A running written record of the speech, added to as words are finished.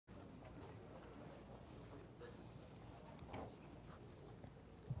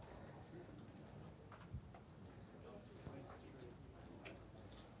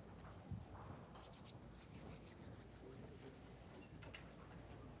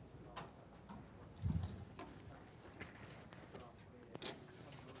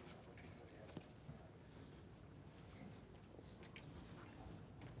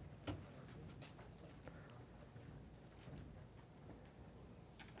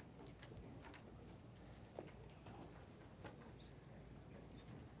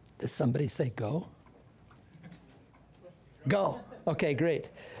Does somebody say go? Go. Okay, great.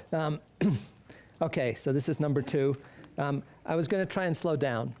 Okay, so this is number 2. I was going to try and slow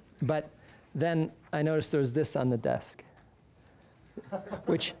down, but then I noticed there was this on the desk,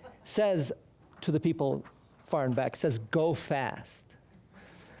 which says to the people far and back, says go fast.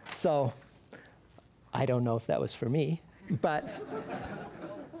 So I don't know if that was for me, but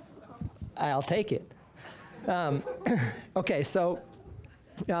I'll take it. Okay, so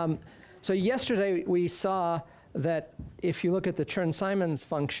yesterday we saw that if you look at the Chern-Simons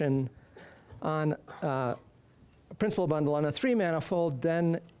function on a principal bundle on a 3-manifold,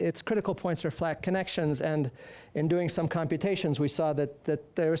 then its critical points are flat connections. And in doing some computations, we saw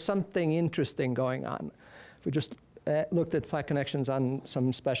that there was something interesting going on. If we just looked at flat connections on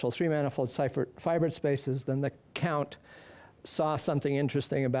some special 3-manifold fibered spaces, then the count saw something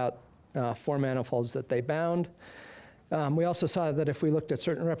interesting about 4 manifolds that they bound. We also saw that if we looked at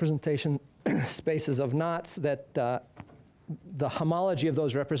certain representation spaces of knots, that the homology of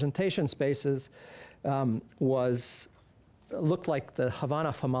those representation spaces looked like the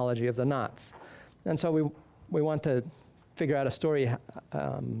Havana homology of the knots. And so we want to figure out a story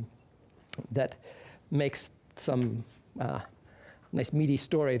that makes some nice meaty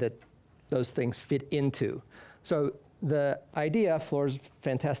story that those things fit into. So the idea, Floer's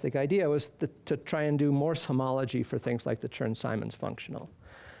fantastic idea, was to try and do Morse homology for things like the Chern-Simons functional.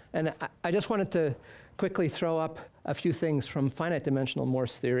 And I just wanted to quickly throw up a few things from finite dimensional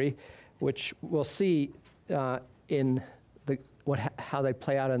Morse theory, which we'll see in how they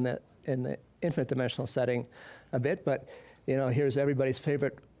play out in the infinite dimensional setting a bit. But here's everybody's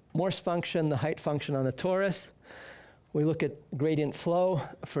favorite Morse function, the height function on the torus. We look at gradient flow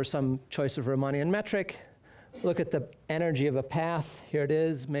for some choice of Riemannian metric. Look at the energy of a path. Here it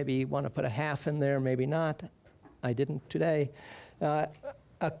is. Maybe you want to put a half in there, maybe not. I didn't today. A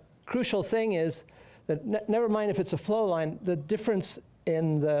crucial thing is that never mind if it's a flow line, the difference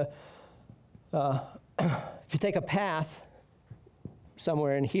in the, if you take a path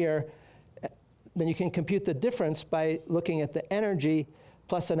somewhere in here, then you can compute the difference by looking at the energy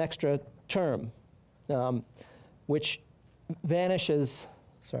plus an extra term, which vanishes,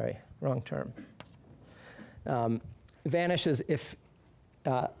 sorry, wrong term. Vanishes if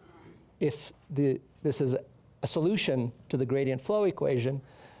this is a solution to the gradient flow equation.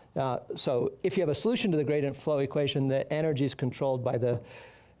 So if you have a solution to the gradient flow equation, the energy is controlled by the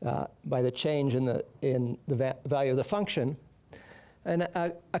change in the value of the function. And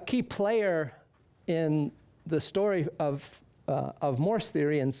a key player in the story of Morse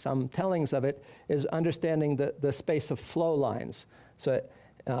theory and some tellings of it is understanding the space of flow lines. So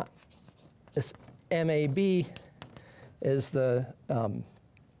this MAB is the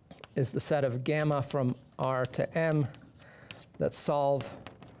set of gamma from R to M that solve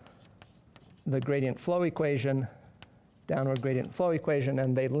the gradient flow equation, downward gradient flow equation,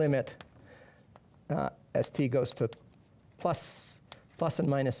 and they limit as t goes to plus and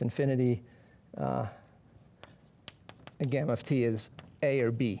minus infinity. Gamma of t is A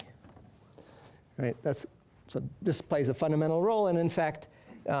or B. Right? So this plays a fundamental role, and in fact,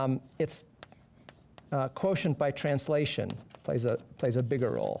 it's quotient by translation plays a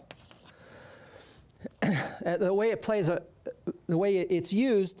bigger role. The way it's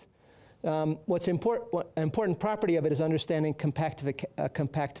used, what's important property of it is understanding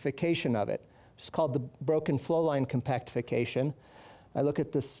compactification of it. It's called the broken flow line compactification. I look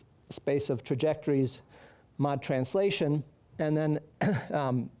at this space of trajectories mod translation, and then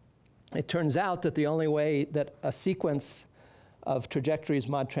it turns out that the only way that a sequence of trajectories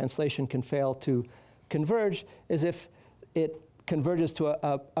mod translation can fail to converge is if it converges to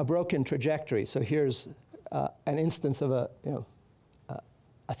a broken trajectory. So here's an instance of a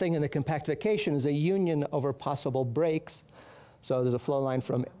thing in the compactification is a union over possible breaks. So there's a flow line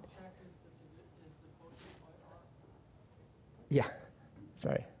from. Yeah,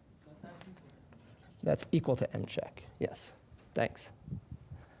 sorry. That's equal to M check. Yes, thanks.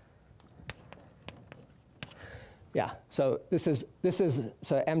 Yeah, so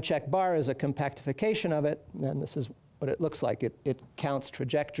so M check bar is a compactification of it, and this is what it looks like. It counts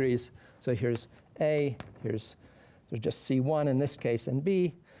trajectories. So here's A, there's just C1 in this case, and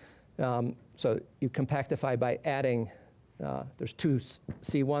B. So you compactify by adding, there's 2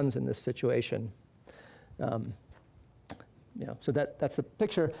 C1s in this situation. So that's the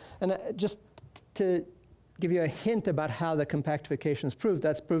picture. And just to give you a hint about how the compactification is proved,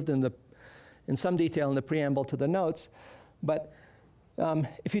 that's proved in some detail in the preamble to the notes. But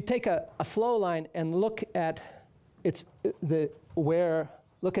if you take a flow line and look at look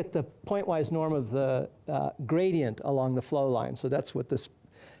at the pointwise norm of the gradient along the flow line. So that's what this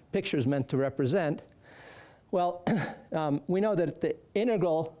picture is meant to represent. Well, we know that the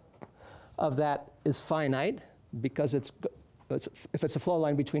integral of that is finite because if it's a flow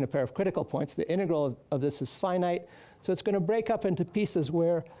line between a pair of critical points, the integral of this is finite. So it's going to break up into pieces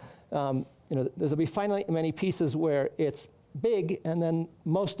where, there'll be finitely many pieces where it's big, and then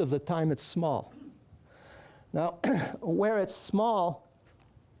most of the time it's small. Now, where it's small,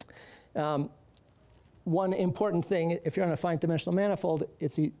 one important thing, if you're on a finite dimensional manifold,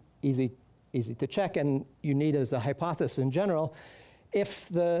 it's easy to check, and you need as a hypothesis in general. If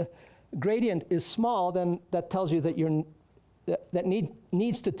the gradient is small, then that tells you that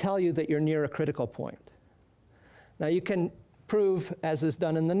needs to tell you that you're near a critical point. Now you can prove, as is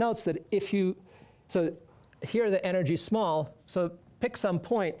done in the notes, that so here the energy is small, so pick some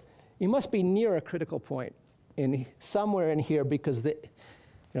point. You must be near a critical point somewhere in here, because the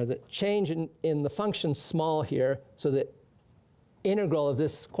change in the function's small here, so the integral of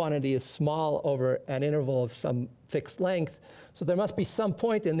this quantity is small over an interval of some fixed length. So there must be some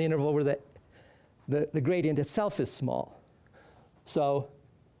point in the interval where the gradient itself is small. So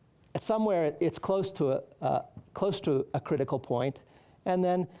at somewhere it's close to a critical point, and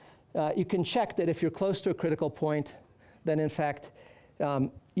then you can check that if you're close to a critical point, then in fact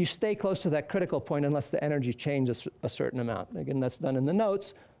you stay close to that critical point unless the energy changes a certain amount. Again, that's done in the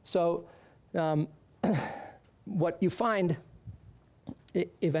notes. So what you find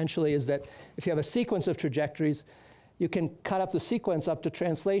eventually is that if you have a sequence of trajectories, you can cut up the sequence up to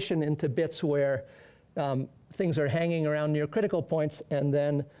translation into bits where things are hanging around near critical points, and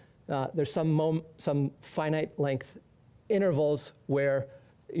then there's some finite length intervals where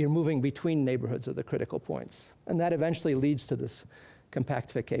you're moving between neighborhoods of the critical points. And that eventually leads to this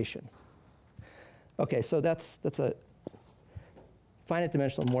compactification. Okay, so that's a finite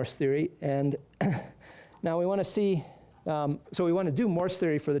dimensional Morse theory. And now we want to see, so we want to do Morse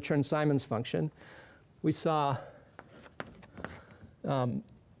theory for the Chern-Simons function. We saw that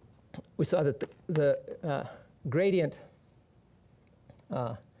the gradient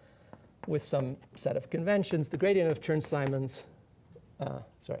with some set of conventions, the gradient of Chern-Simons,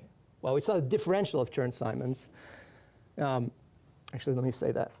 we saw the differential of Chern-Simons. Actually, let me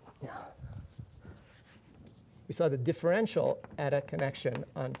say that. Yeah. We saw the differential at a connection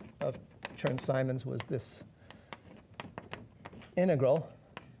of Chern-Simons was this integral,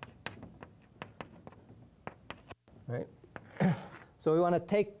 right? So we want to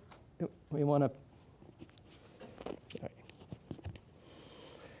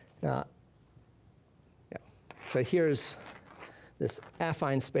so here's this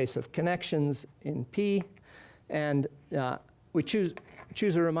affine space of connections in P, and we choose a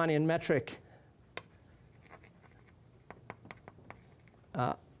Riemannian metric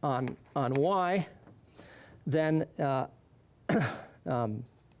on Y, then the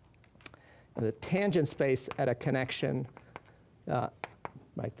tangent space at a connection, the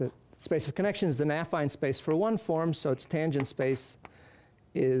space of connection is an affine space for one form, so its tangent space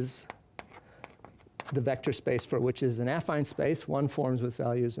is the vector space for which is an affine space, one forms with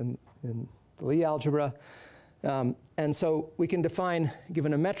values in the Lie algebra. And so we can define,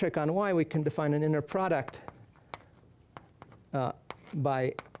 given a metric on Y, we can define an inner product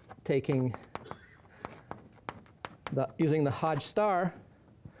by using the Hodge star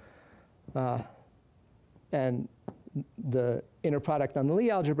and the inner product on the Lie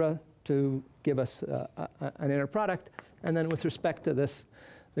algebra to give us an inner product. And then with respect to this,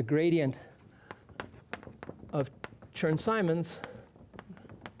 the gradient of Chern-Simons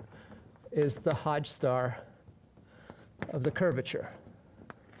is the Hodge star of the curvature.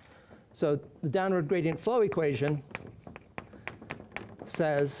 So the downward gradient flow equation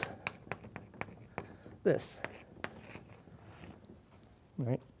says this,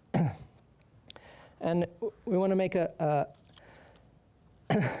 right? And we want to make a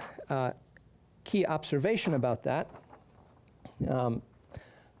key observation about that.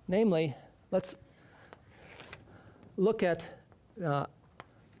 Namely, let's look at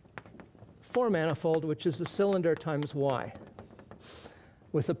 4 manifold, which is a cylinder times Y,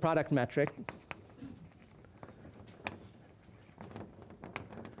 with the product metric.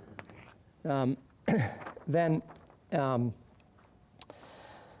 Then, let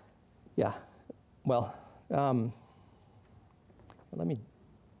me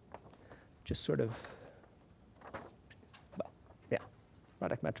just sort of,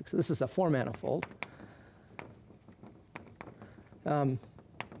 product metric. So this is a 4 manifold.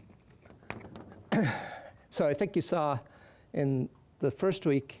 So I think you saw in the first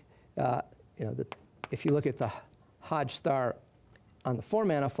week, that if you look at the Hodge star on the 4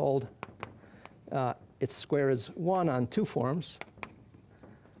 manifold, its square is 1 on 2 forms.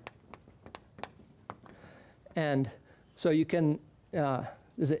 And so you can,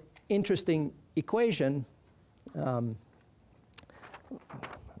 there's an interesting equation. What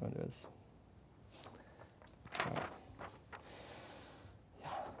is, so, yeah,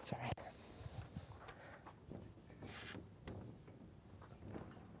 sorry.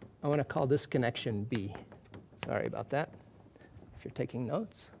 I want to call this connection B. Sorry about that, if you're taking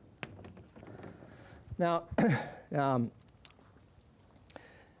notes. Now,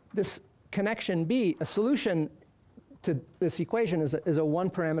 this connection B, a solution to this equation is a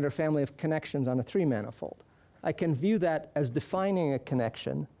one-parameter family of connections on a 3-manifold. I can view that as defining a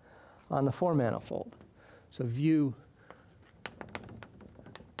connection on the 4-manifold. So view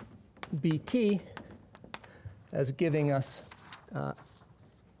BT as giving us a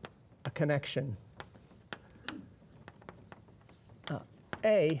connection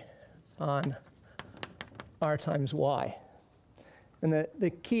A on R times Y. And the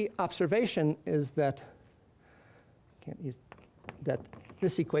key observation is that, can't use, that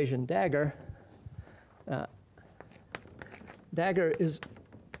this equation dagger, dagger is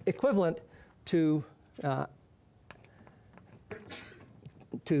equivalent to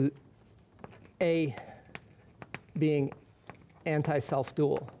A being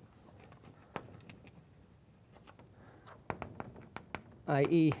anti-self-dual,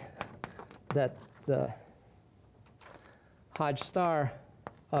 i.e. that the Hodge star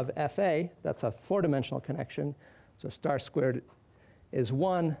of FA, that's a 4-dimensional connection, so star squared is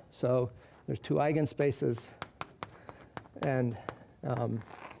 1, so there's 2 eigenspaces, and,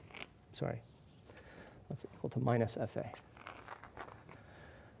 sorry, that's equal to minus FA.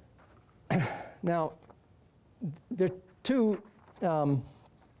 Now, there are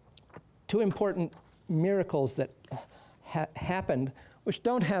two important miracles that happened, which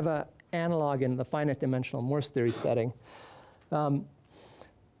don't have an analog in the finite-dimensional Morse theory setting.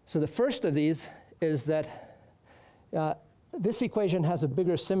 So the first of these is that this equation has a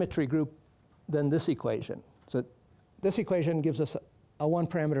bigger symmetry group than this equation. So this equation gives us a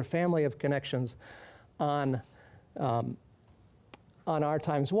one-parameter family of connections on R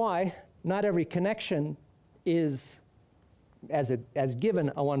times Y. Not every connection is, as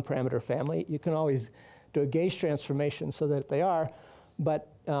given, a one-parameter family. You can always do a gauge transformation so that they are. But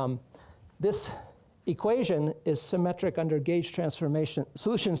this equation is symmetric under gauge transformation.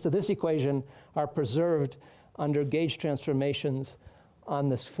 Solutions to this equation are preserved under gauge transformations on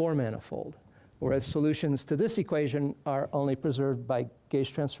this 4-manifold, whereas solutions to this equation are only preserved by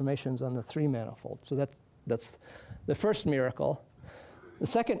gauge transformations on the 3-manifold. So that's the first miracle. The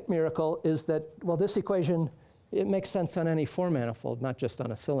second miracle is that, well, this equation, it makes sense on any 4-manifold, not just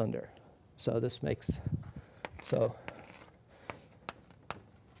on a cylinder. So this makes, so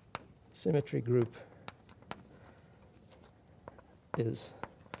symmetry group is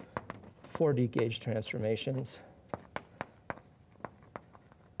 4D gauge transformations,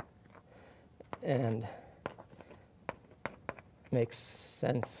 and makes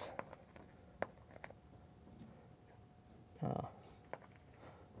sense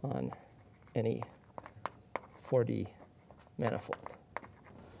on any 4D manifold.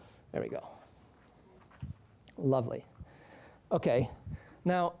 There we go. Lovely. Okay.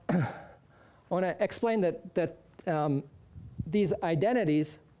 Now, I want to explain that these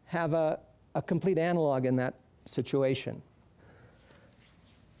identities have a complete analog in that situation.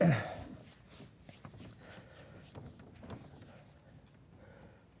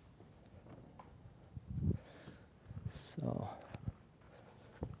 So,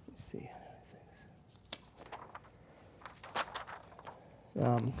 let's see.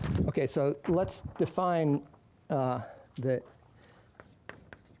 Okay, so let's define the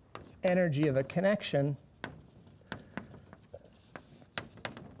energy of a connection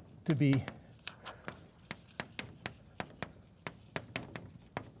to be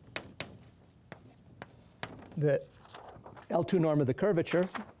the L2 norm of the curvature,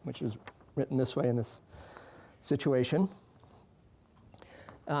 which is written this way in this situation.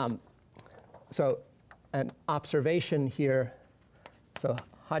 So an observation here, so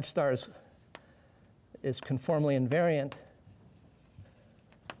Hodge star is conformally invariant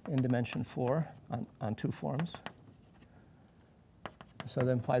in dimension 4 on 2 forms. So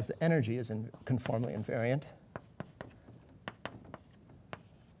that implies the energy is conformally invariant.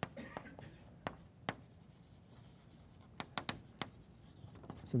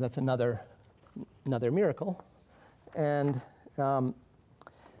 So that's another miracle. And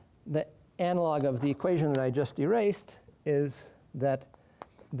the analog of the equation that I just erased is that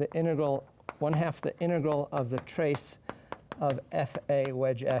the integral, 1/2 the integral of the trace of FA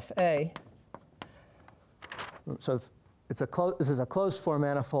wedge FA. So if it's this is a closed form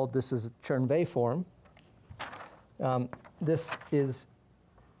manifold. This is a Chern-Bay form. this is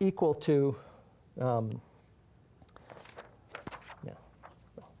equal to, yeah.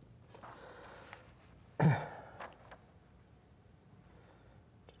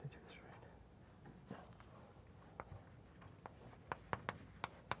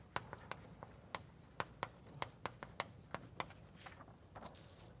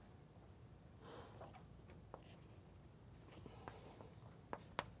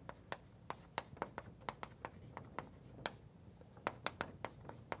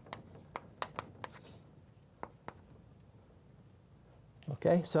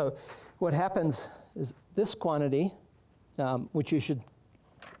 Okay, so what happens is this quantity, which you should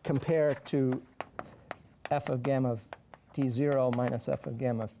compare to f of gamma of t0 minus f of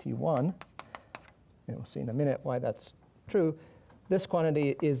gamma of t1, and we'll see in a minute why that's true, this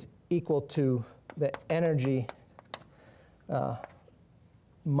quantity is equal to the energy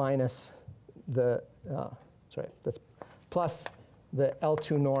minus the, sorry, that's plus the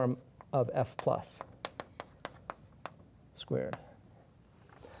L2 norm of f plus squared.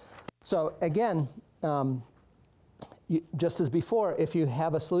 So again, just as before, if you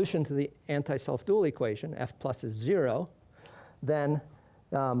have a solution to the anti-self-dual equation, f plus is 0, then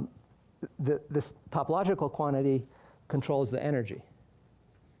this topological quantity controls the energy,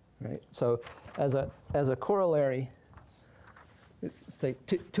 right? So as a corollary, let's take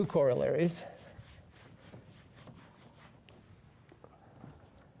two corollaries.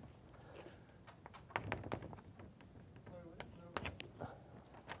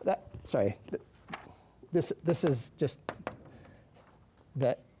 Sorry, this is just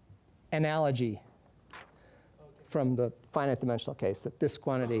the analogy from the finite dimensional case, that this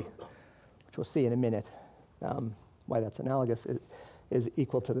quantity, which we'll see in a minute, why that's analogous, is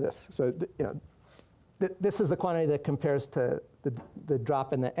equal to this. So this is the quantity that compares to the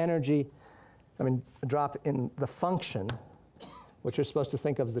drop in the energy, a drop in the function, which you're supposed to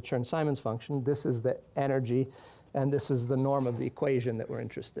think of as the Chern-Simons function. This is the energy, and this is the norm of the equation that we're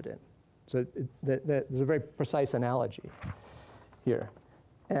interested in. So there's a very precise analogy here.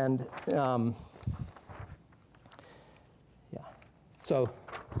 And yeah, so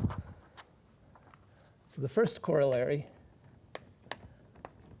the first corollary,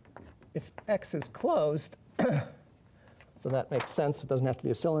 if X is closed, so that makes sense. It doesn't have to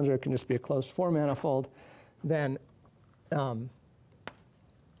be a cylinder. It can just be a closed four manifold. Then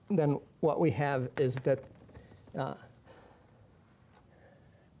what we have is that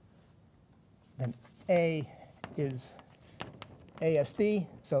then A is ASD,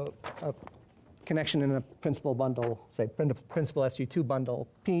 so a connection in a principal bundle, say principal SU2 bundle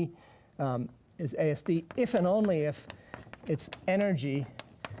P is ASD if and only if its energy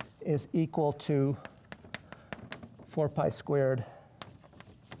is equal to 4 pi squared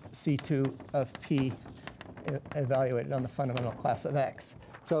C2 of P evaluated on the fundamental class of X.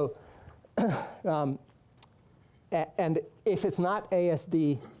 So, and if it's not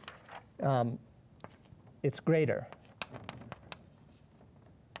ASD, it's greater.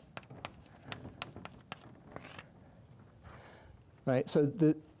 Right, so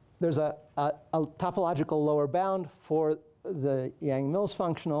there's a topological lower bound for the Yang-Mills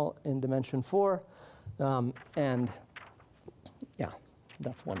functional in dimension 4, and yeah,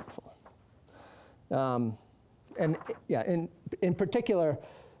 that's wonderful. And yeah, in particular,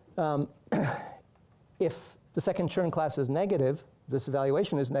 if the second Chern class is negative, this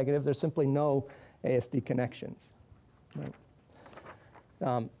evaluation is negative, there's simply no ASD connections.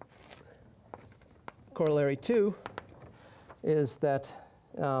 Right? Corollary 2 is that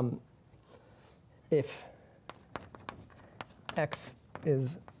if X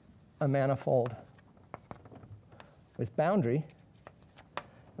is a manifold with boundary,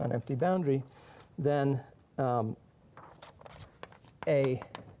 an empty boundary, then A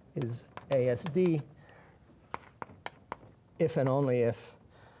is ASD if and only if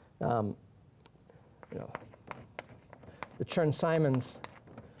the Chern-Simons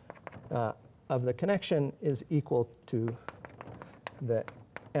of the connection is equal to the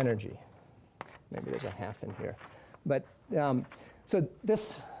energy. Maybe there's a half in here. But so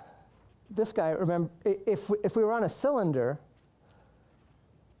this guy, remember, if we were on a cylinder,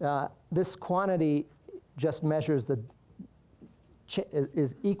 this quantity just measures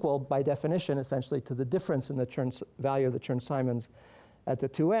is equal by definition essentially to the difference in the value of the Chern-Simons at the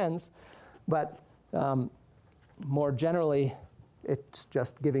two ends. But more generally, it's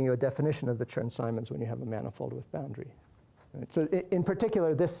just giving you a definition of the Chern-Simons when you have a manifold with boundary. Right? So in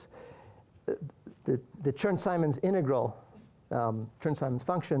particular, the Chern-Simons integral, Chern-Simons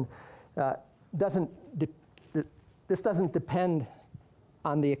function, this doesn't depend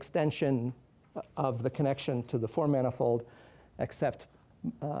on the extension of the connection to the 4 manifold, except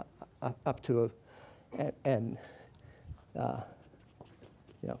up to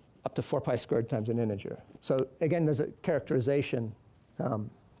up to 4 pi squared times an integer. So again, there's a characterization.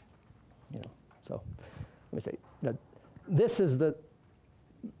 So let me say, this is the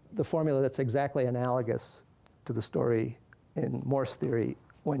formula that's exactly analogous to the story in Morse theory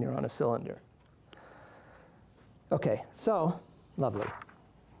when you're on a cylinder. Okay, so lovely.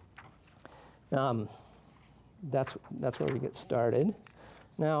 That's where we get started.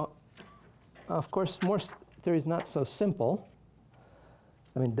 Now, of course, Morse theory is not so simple.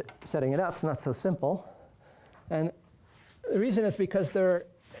 I mean, setting it up is not so simple. And the reason is because there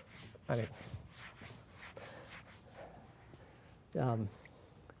are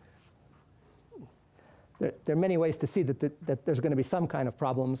many ways to see that there's going to be some kind of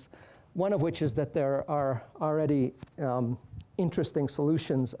problems, one of which is that there are already interesting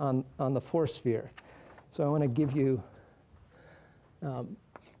solutions on the 4 sphere. So I want to give you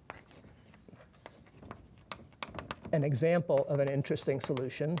an example of an interesting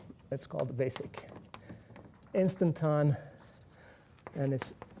solution. It's called the basic instanton, and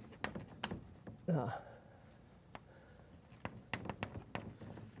it's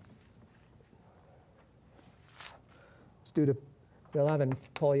due to Belavin,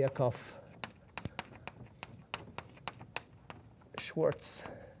 Polyakov, Schwartz,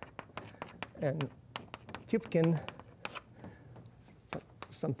 and Tupkin,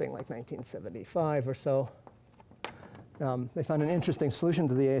 something like 1975 or so. They found an interesting solution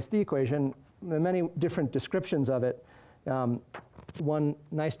to the ASD equation. There are many different descriptions of it. One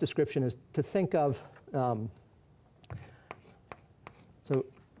nice description is to think of, so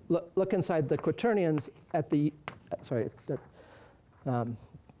look inside the quaternions at the, sorry, the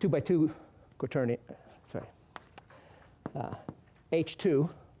 2 by 2 quaternion, sorry, H2,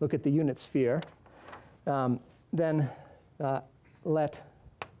 look at the unit sphere. Then let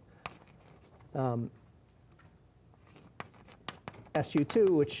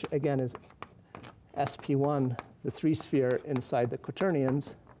SU2, which again is SP1, the 3 sphere inside the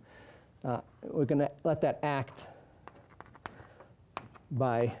quaternions, we're going to let that act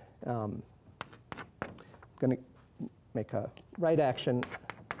by going to make a right action.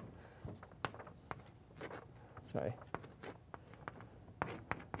 Sorry.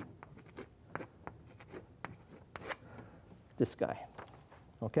 This guy.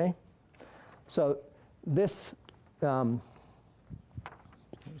 Okay? So this, here's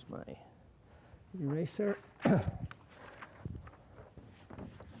my eraser.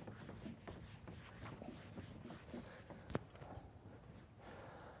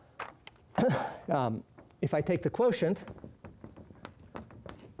 If I take the quotient,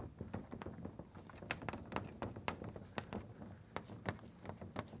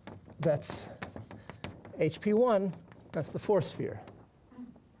 that's HP1, that's the 4 sphere.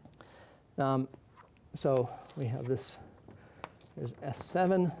 So we have this, there's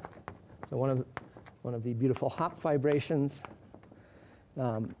S7, so one of the beautiful hop vibrations.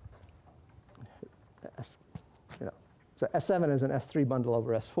 So S7 is an S3 bundle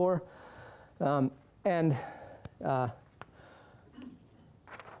over S4. And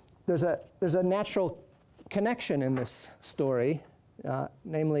there's a natural connection in this story,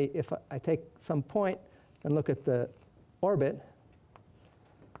 namely if I take some point and look at the orbit,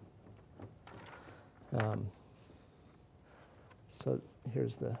 so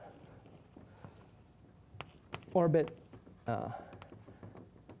here's the orbit of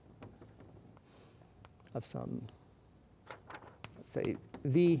some, let's say,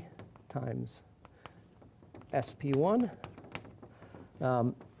 V times SP1.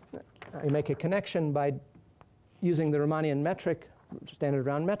 I make a connection by using the Riemannian metric, standard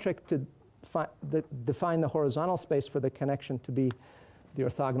round metric, to define the horizontal space for the connection to be the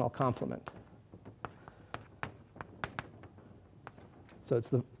orthogonal complement. So it's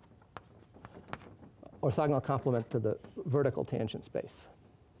the orthogonal complement to the vertical tangent space.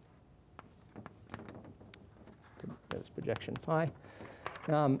 There's projection pi.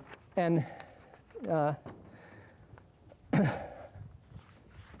 And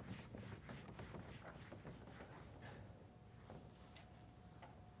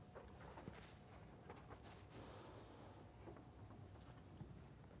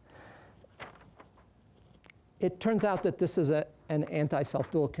it turns out that this is an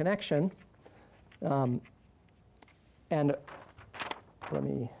anti-self-dual connection. And let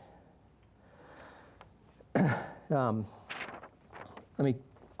me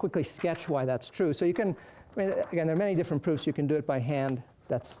quickly sketch why that's true. So you can, again, there are many different proofs. You can do it by hand.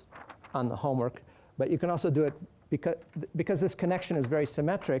 That's on the homework. But you can also do it because this connection is very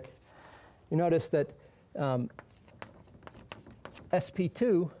symmetric. you notice that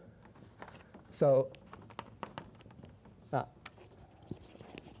sp2, so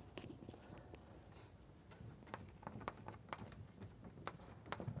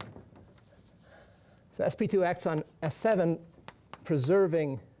so sp2 acts on S7,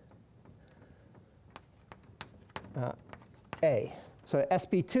 preserving A. So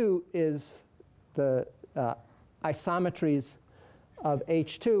sp2 is the isometries of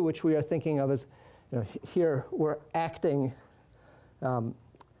H2, which we are thinking of as, here we're acting,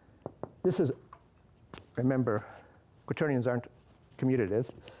 this is, remember, quaternions aren't commutative.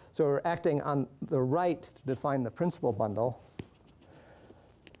 So we're acting on the right to define the principal bundle.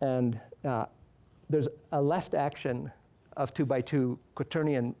 And there's a left action of 2 by 2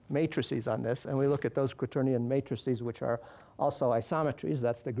 quaternion matrices on this. And we look at those quaternion matrices, which are also isometries.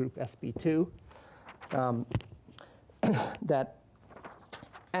 That's the group sp2 that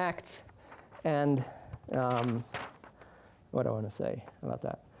acts. And what do I want to say about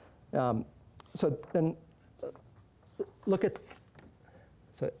that? So then look at,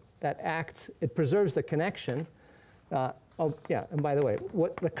 so that acts, it preserves the connection. Oh, yeah, and by the way,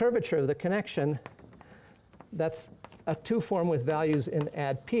 what the curvature of the connection, that's a 2 form with values in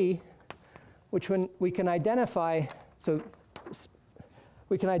add p, which when we can identify, so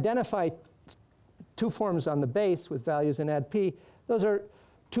we can identify 2 forms on the base with values in add p. Those are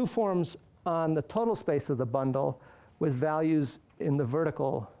 2 forms on the total space of the bundle with values in the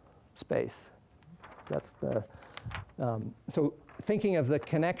vertical space. That's the, so thinking of the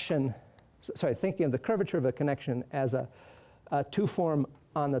connection, sorry, thinking of the curvature of a connection as a 2 form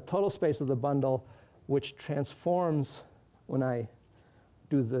on the total space of the bundle, which transforms when I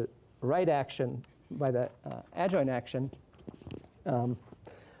do the right action by the adjoint action. Well,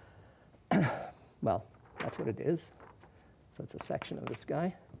 that's what it is. So it's a section of this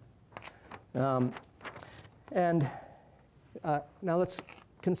guy. And now let's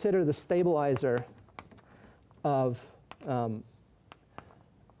consider the stabilizer of,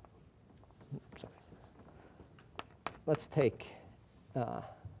 let's take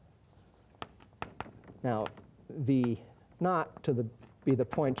now V naught to be the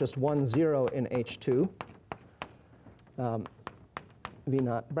point just 1, 0 in H2. V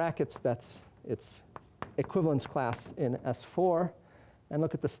naught brackets, that's its equivalence class in S4. And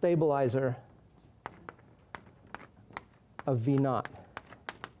look at the stabilizer of V naught.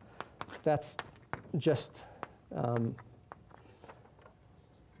 That's just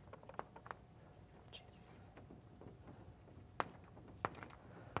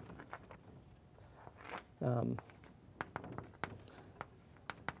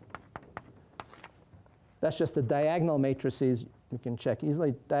that's just the diagonal matrices. You can check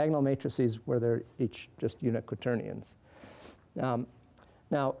easily diagonal matrices where they're each just unit quaternions. Now,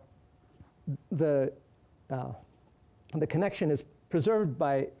 the connection is preserved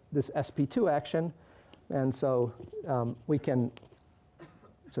by this sp2 action, and so we can,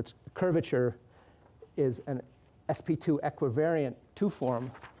 so its curvature is an sp2 equivariant 2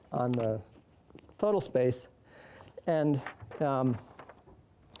 form on the total space. And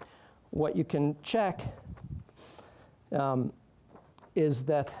what you can check is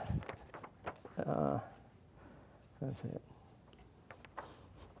that, that's it.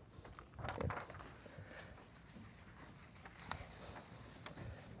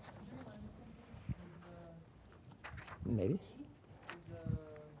 Maybe.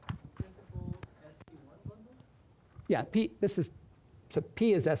 Yeah, P, this is, so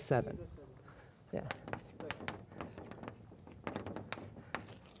P is S7. Yeah.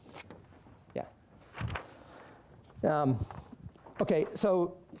 Yeah. Okay,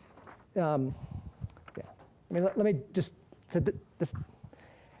 so, yeah. I mean, let me just, so this,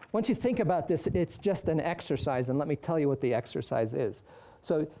 once you think about this, it's just an exercise, and let me tell you what the exercise is.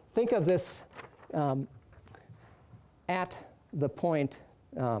 So think of this at the point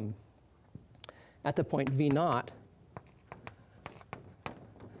V naught.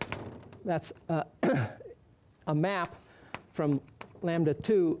 That's a map from lambda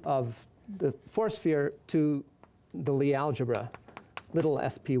 2 of the force sphere to the Lie algebra, little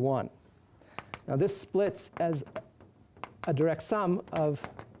sp1. Now this splits as a direct sum of,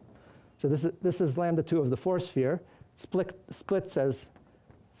 so this is lambda 2 of the force sphere, splits as,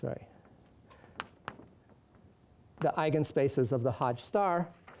 sorry, the eigenspaces of the Hodge star.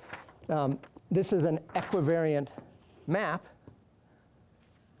 This is an equivariant map,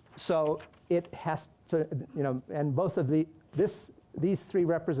 so it has to, and both of these 3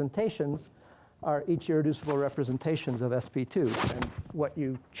 representations are each irreducible representations of sp2. And what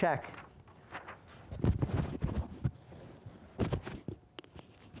you check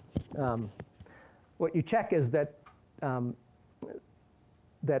what you check is that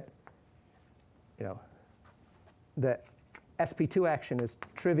that the sp2 action is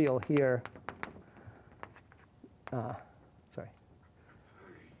trivial here. Sorry.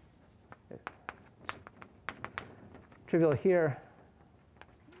 Trivial here,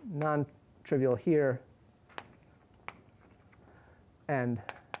 non-trivial here, and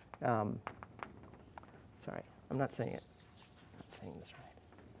sorry, I'm not saying it. I'm not saying this right.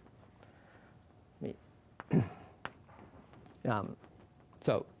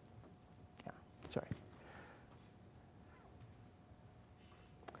 So, yeah, sorry.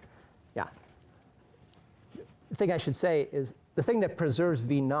 Yeah. The thing I should say is the thing that preserves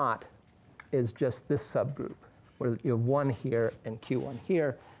V naught is just this subgroup, where you have 1 here and Q1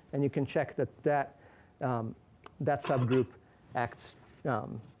 here, and you can check that that subgroup acts. This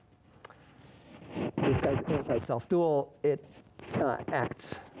guy's anti self-dual. It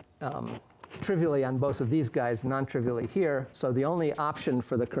acts trivially on both of these guys, non-trivially here. So the only option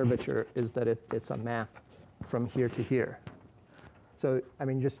for the curvature is that it's a map from here to here. So I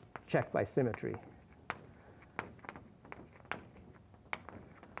mean, just check by symmetry.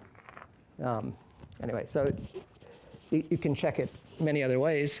 Anyway, so you can check it many other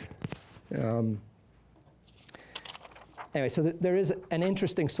ways. Anyway, so there is an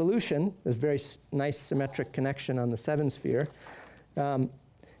interesting solution. There's a very nice symmetric connection on the 7-sphere.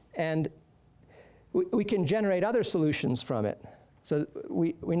 And we can generate other solutions from it. So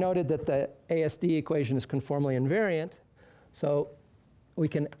we noted that the ASD equation is conformally invariant. So we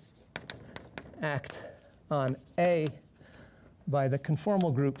can act on A by the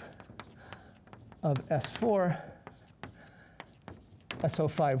conformal group of S4,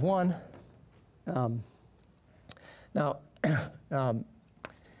 SO51. Now,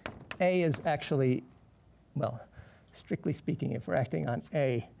 A is actually, well, strictly speaking, if we're acting on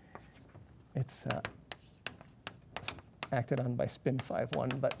A, it's acted on by spin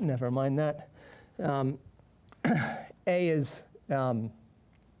 5-1, but never mind that. A is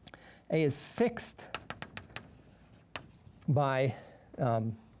fixed by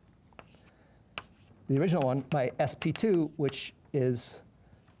the original one by sp2, which is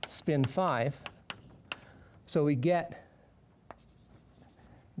spin 5. So we get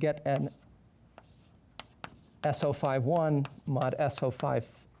an SO51 mod SO5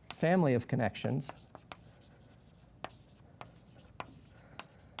 family of connections.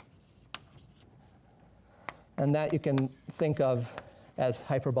 And that you can think of as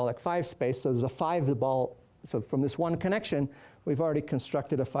hyperbolic 5 space. So there's a 5-ball. So from this one connection, we've already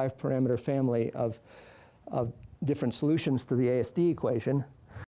constructed a 5-parameter family of different solutions to the ASD equation.